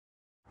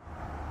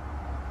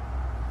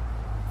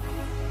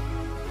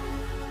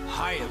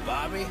Hiya,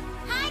 Barbie.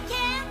 Hi,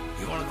 Ken.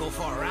 You wanna go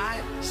for a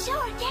ride?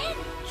 Sure, Ken.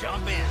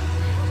 Jump in.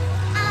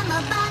 I'm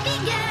a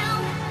Barbie girl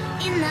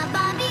in the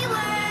Barbie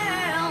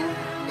world.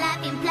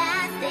 Life in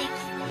plastic,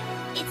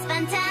 it's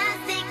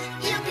fantastic.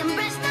 You can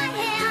brush my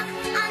hair,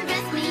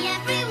 undress me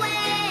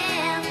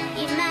everywhere.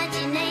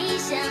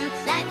 Imagination,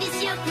 life is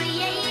your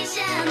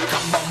creation.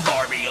 Come on,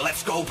 Barbie,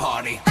 let's go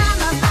party.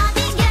 I'm a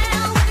Barbie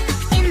girl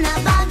in the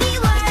Barbie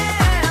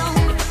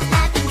world.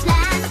 Life in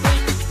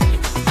plastic,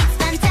 it's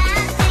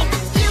fantastic.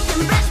 You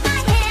can brush my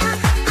hair,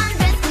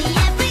 undress me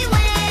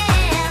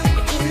everywhere.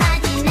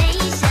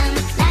 Imagination,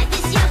 life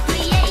is your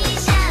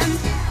creation.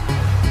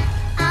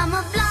 I'm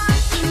a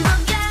blonde bimbo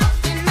girl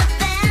in a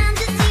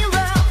fantasy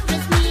world.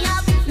 Dress me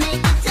up,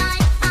 make it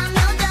tight, I'm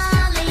your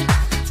dolly.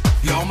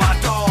 You're my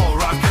doll,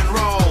 rock and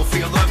roll.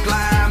 Feel the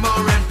glamour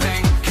and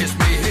pink. Kiss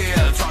me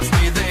here, touch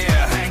me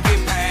there,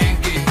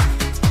 hanky-panky.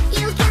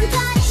 You can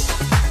touch,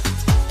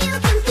 you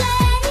can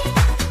play.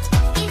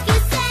 If you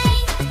say,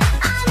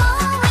 I'm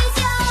always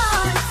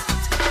yours.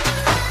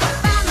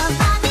 I'm a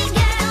Barbie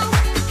girl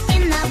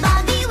in the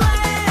Barbie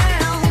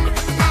world.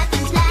 Life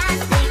in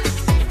plastic,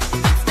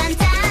 it's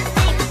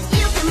fantastic.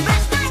 You can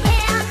brush my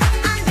hair,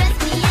 undress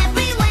me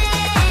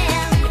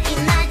everywhere.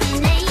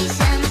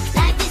 Imagination,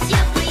 life is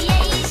your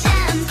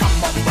creation. Come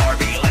on,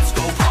 Barbie, let's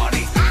go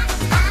party.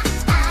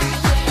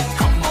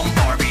 Come on,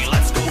 Barbie,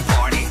 let's go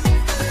party.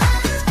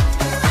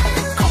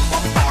 Come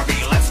on,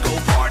 Barbie, let's go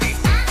party.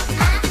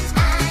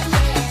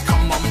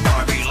 Come on,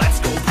 Barbie, let's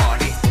go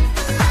party.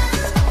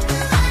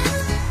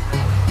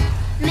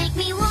 Make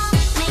me walk,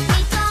 make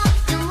me talk,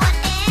 do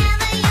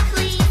whatever you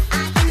please.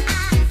 I can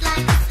act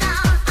like a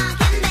star, I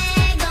can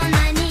beg on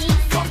my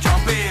knees. Come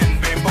jump in,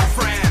 bimbo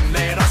friend,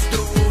 let us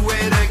do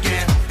it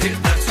again. Hit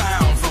the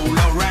town, fool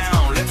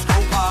around, let's go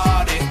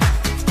party.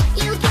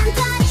 You can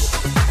touch,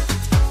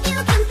 you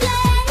can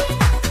play.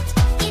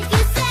 If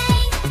you say,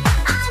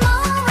 I'm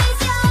always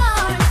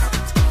yours.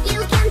 You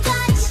can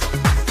touch,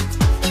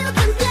 you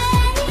can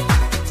play.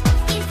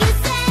 If you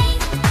say,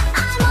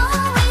 I'm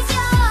always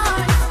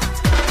yours.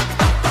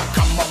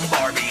 Come on,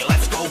 Barbie,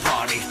 let's go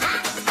party.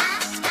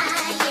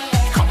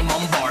 Come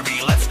on,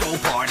 Barbie, let's go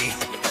party.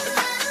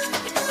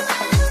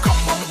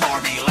 Come on,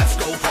 Barbie, let's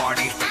go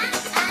party.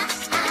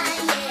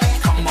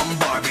 Come on,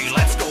 Barbie,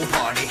 let's go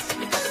party.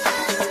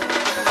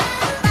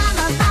 I'm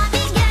a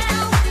Barbie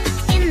girl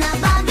in the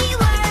Barbie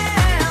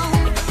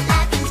world.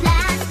 Life in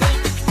plastic,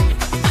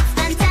 it's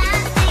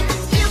fantastic.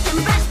 You can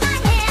brush my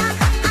hair,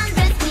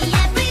 undress me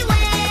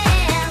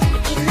everywhere.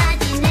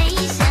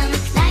 Imagination,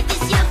 life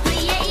is your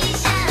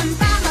creation.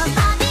 I'm a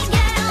Barbie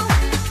girl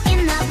in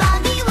the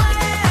Barbie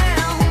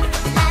world.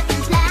 Life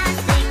in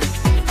plastic,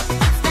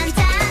 it's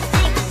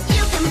fantastic.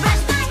 You can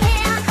brush my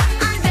hair,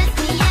 undress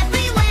me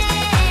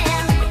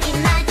everywhere.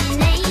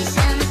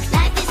 Imagination,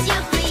 life is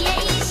your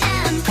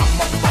creation. Come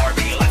on,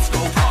 Barbie, let's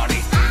go party.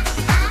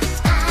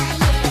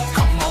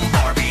 Come on,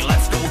 Barbie,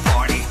 let's go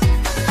party.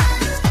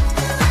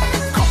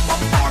 Come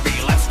on,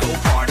 Barbie, let's go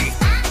party.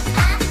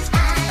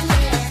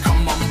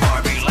 Come on,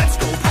 Barbie, let's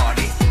go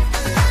party.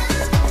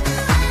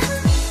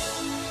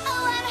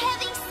 Oh, I'm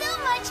having so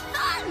much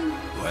fun!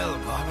 Well,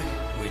 Barbie,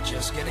 we're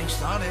just getting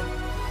started.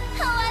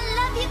 Oh, I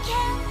love you,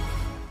 Ken!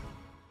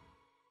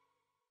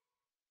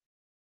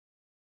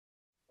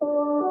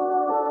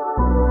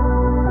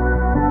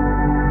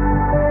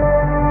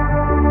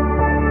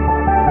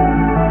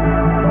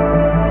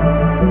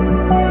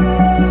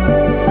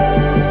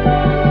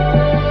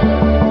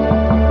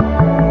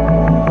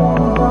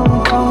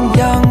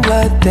 Young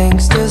blood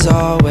thinks there's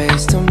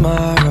always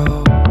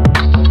tomorrow.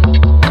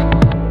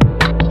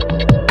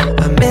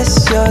 I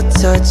miss your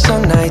touch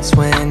on nights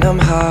when I'm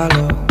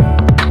hollow.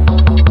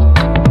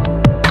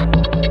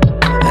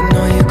 I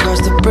know you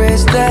crossed the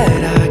bridge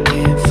that I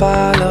can't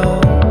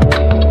follow.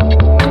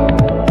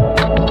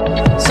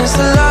 Since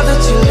the love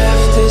that you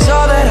left is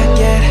all that I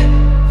get,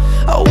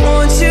 I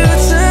want you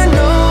to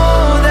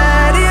know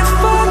that if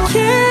I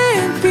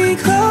can't be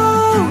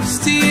close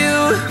to you,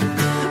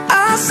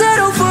 I'll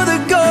settle for the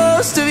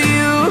ghost of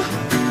you.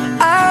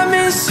 I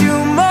miss you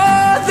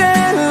more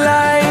than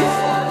life.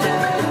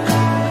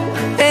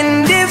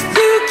 And if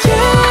you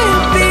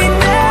can't be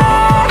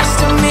next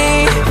to me,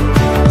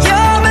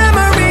 your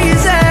memory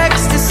is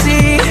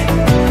ecstasy.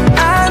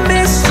 I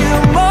miss you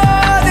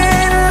more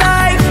than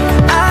life.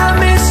 I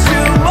miss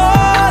you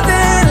more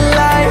than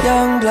life.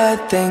 Young blood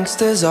thinks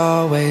there's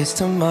always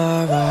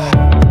tomorrow.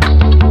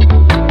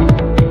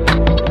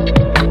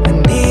 I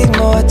need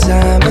more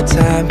time, but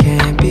time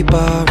can't be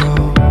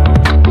borrowed.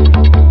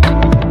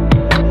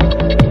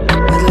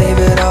 I'd leave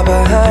it all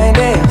behind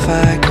if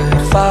I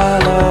could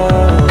follow.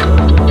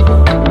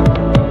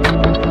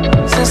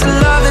 Since the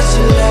love that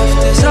you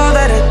left is all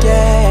that I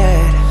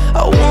get, I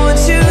want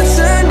you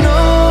to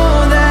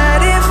know that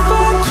if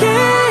I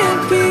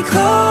can't be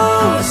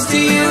close to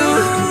you,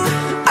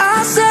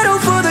 I'll settle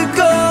for the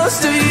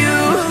ghost of you.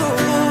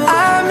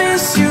 I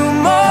miss you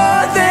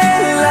more than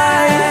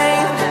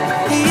life.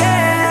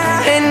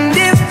 Yeah. And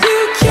if you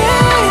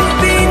can't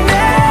be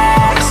next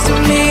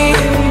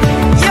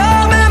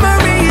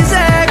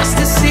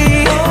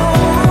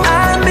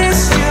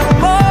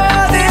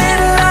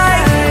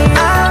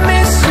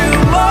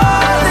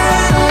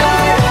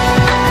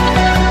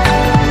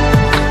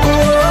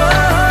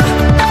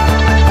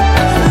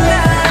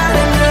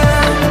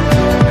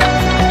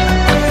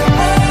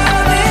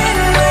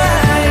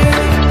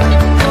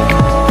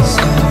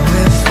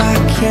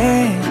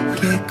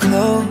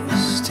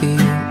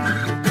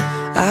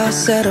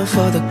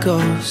the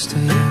ghost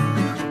of you.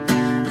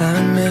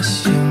 I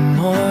miss you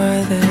more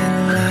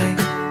than life.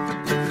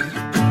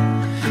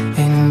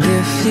 And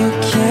if you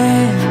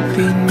can't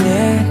be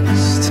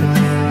next to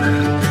me,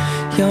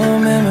 your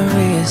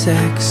memory is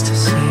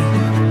ecstasy.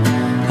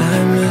 I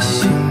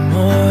miss you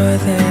more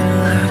than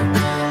life.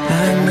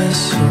 I miss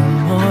you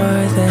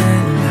more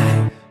than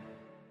life.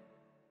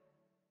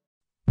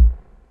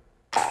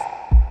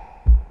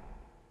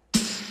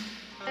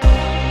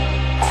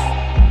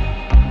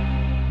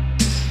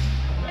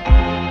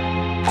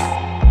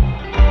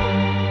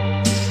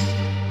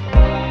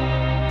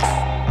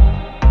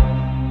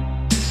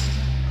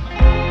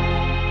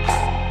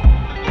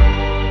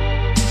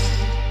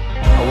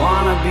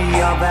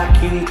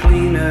 Vacuum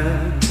cleaner,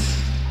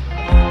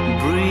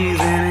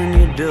 breathing in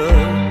your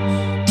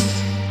dust.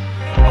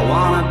 I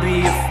wanna be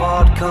a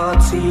Ford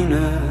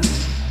Cortina,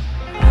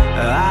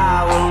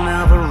 I will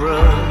never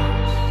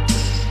rust.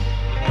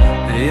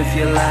 If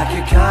you like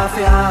your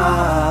coffee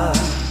hot,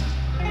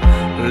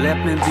 let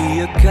me be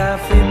a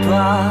coffee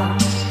pot.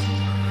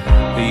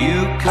 You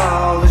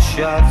call the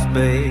shots,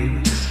 babe,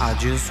 I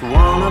just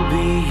wanna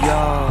be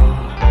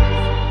yours.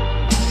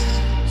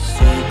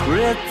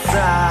 Secrets I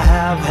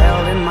have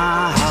held in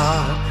my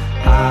heart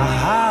are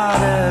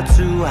harder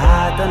to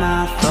hide than I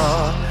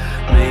thought.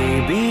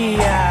 Maybe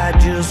I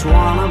just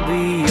wanna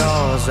be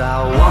yours. I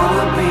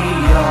wanna be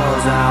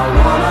yours. I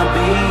wanna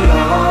be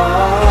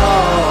yours.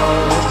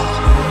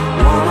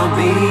 Wanna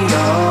be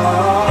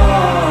yours.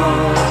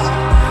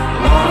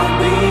 Wanna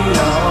be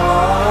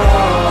yours.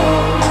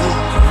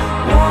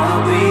 Wanna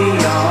be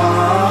yours.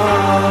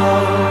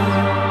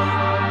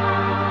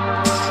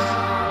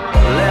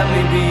 Let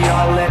me be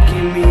your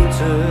lucky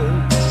meter,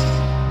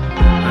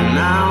 and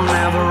I'll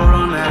never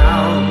run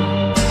out.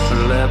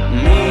 Let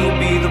me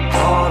be the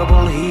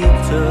portable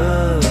heater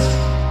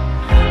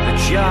that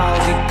y'all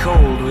get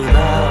cold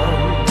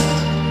without.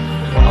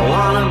 I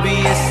wanna be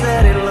a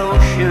steady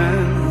lotion,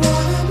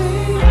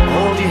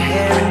 hold your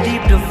hair in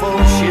deep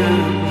devotion,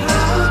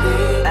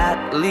 at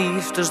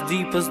least as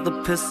deep as the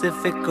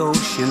Pacific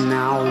Ocean.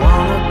 I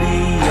wanna be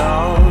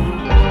yours.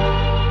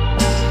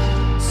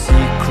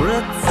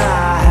 Secrets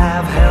I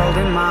have held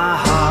in my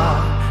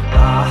heart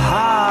are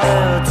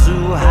harder to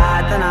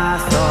hide than I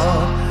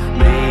thought.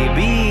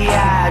 Maybe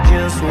I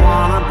just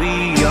wanna be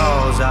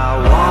yours. I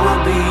wanna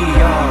be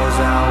yours.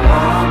 I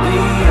wanna be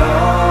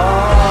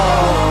yours.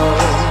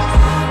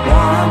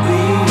 Wanna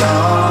be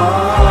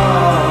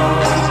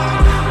yours.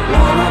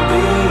 Wanna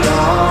be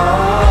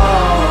yours.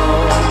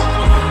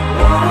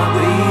 Wanna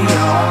be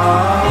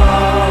yours.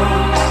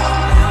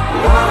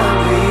 Wanna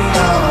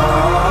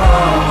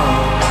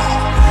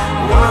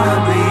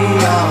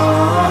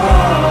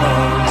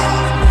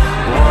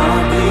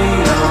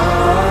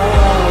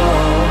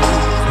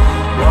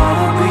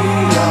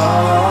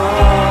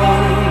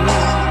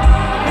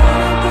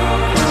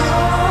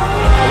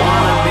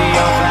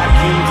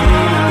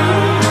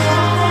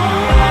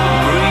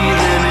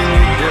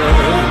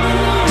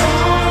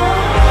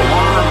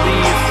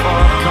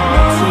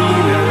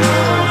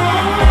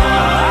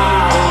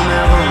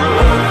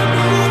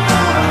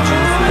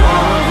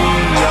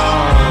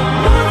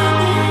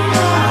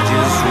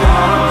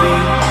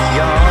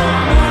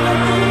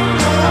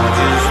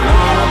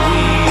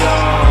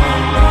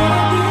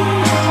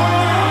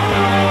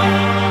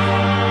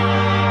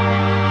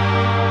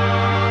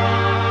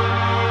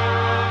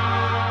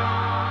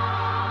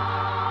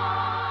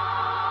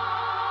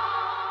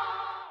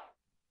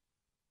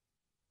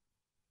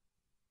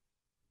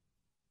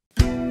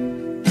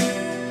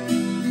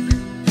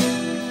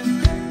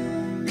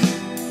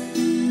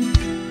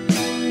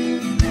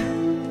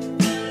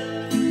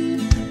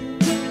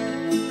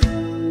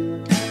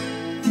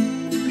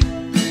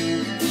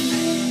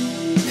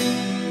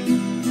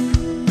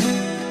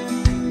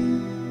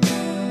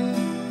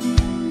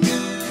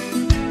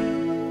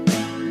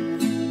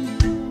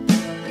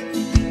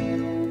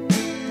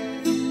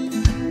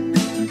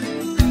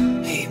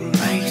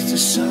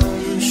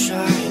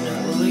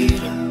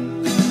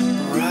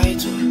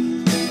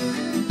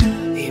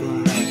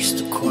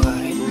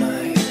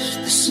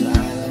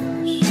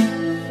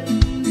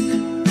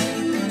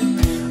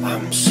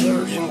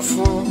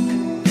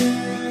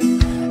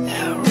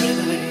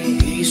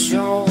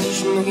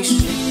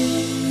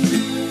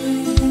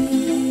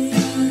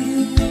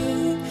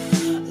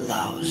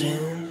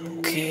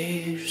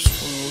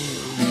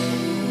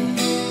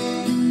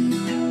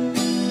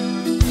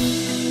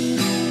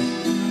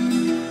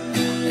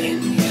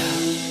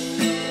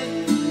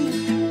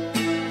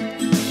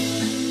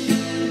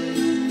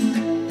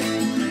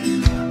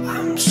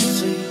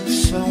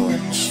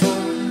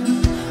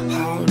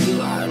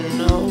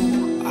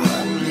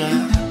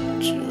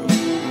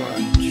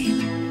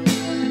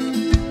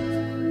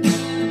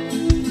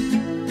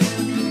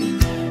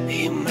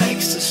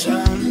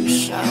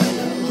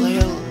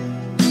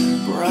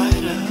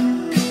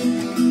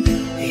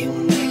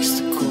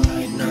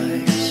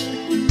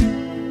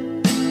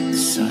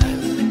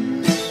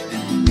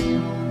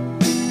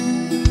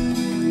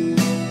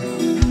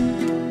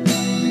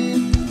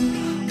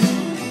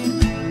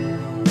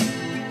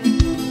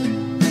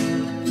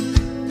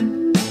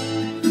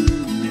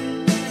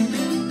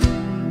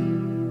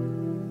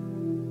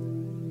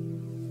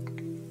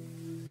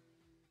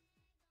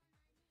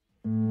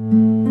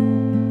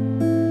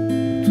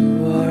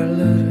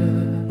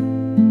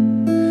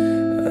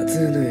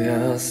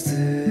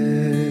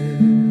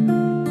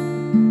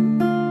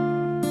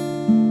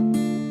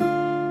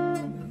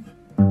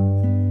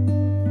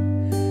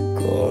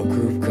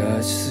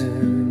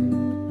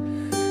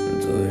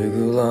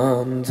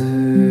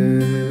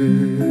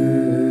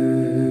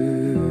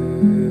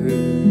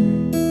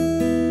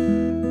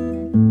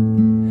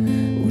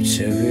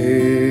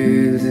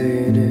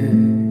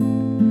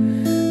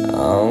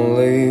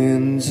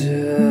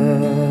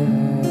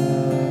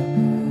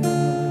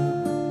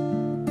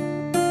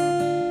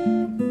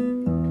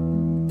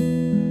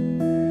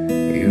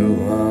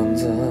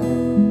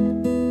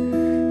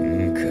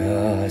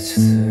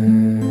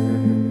kaçtım.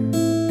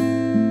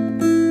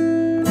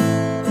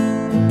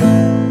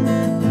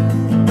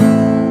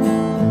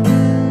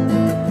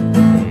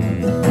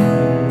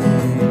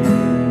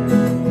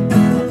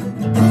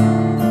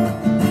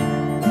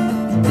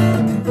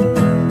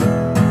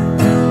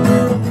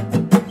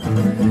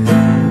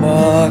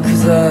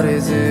 Bakar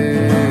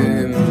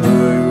idim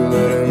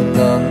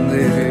duygularımdan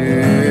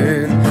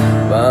derin.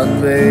 Ben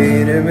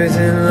beynimi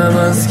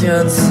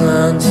dinlemezken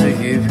sen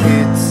çekip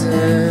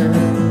gittin.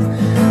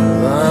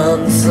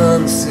 Ben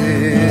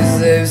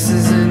sensiz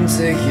evsizin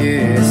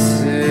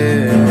tekisiz.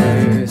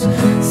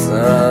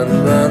 Sen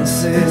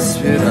bensiz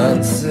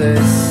prensessin.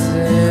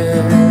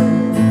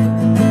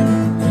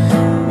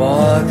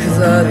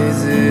 Bakar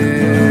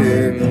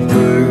idim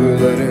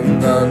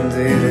duygularımdan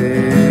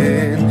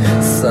derin.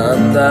 Sen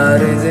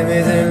derdimi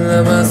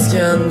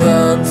dinlemezken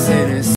ben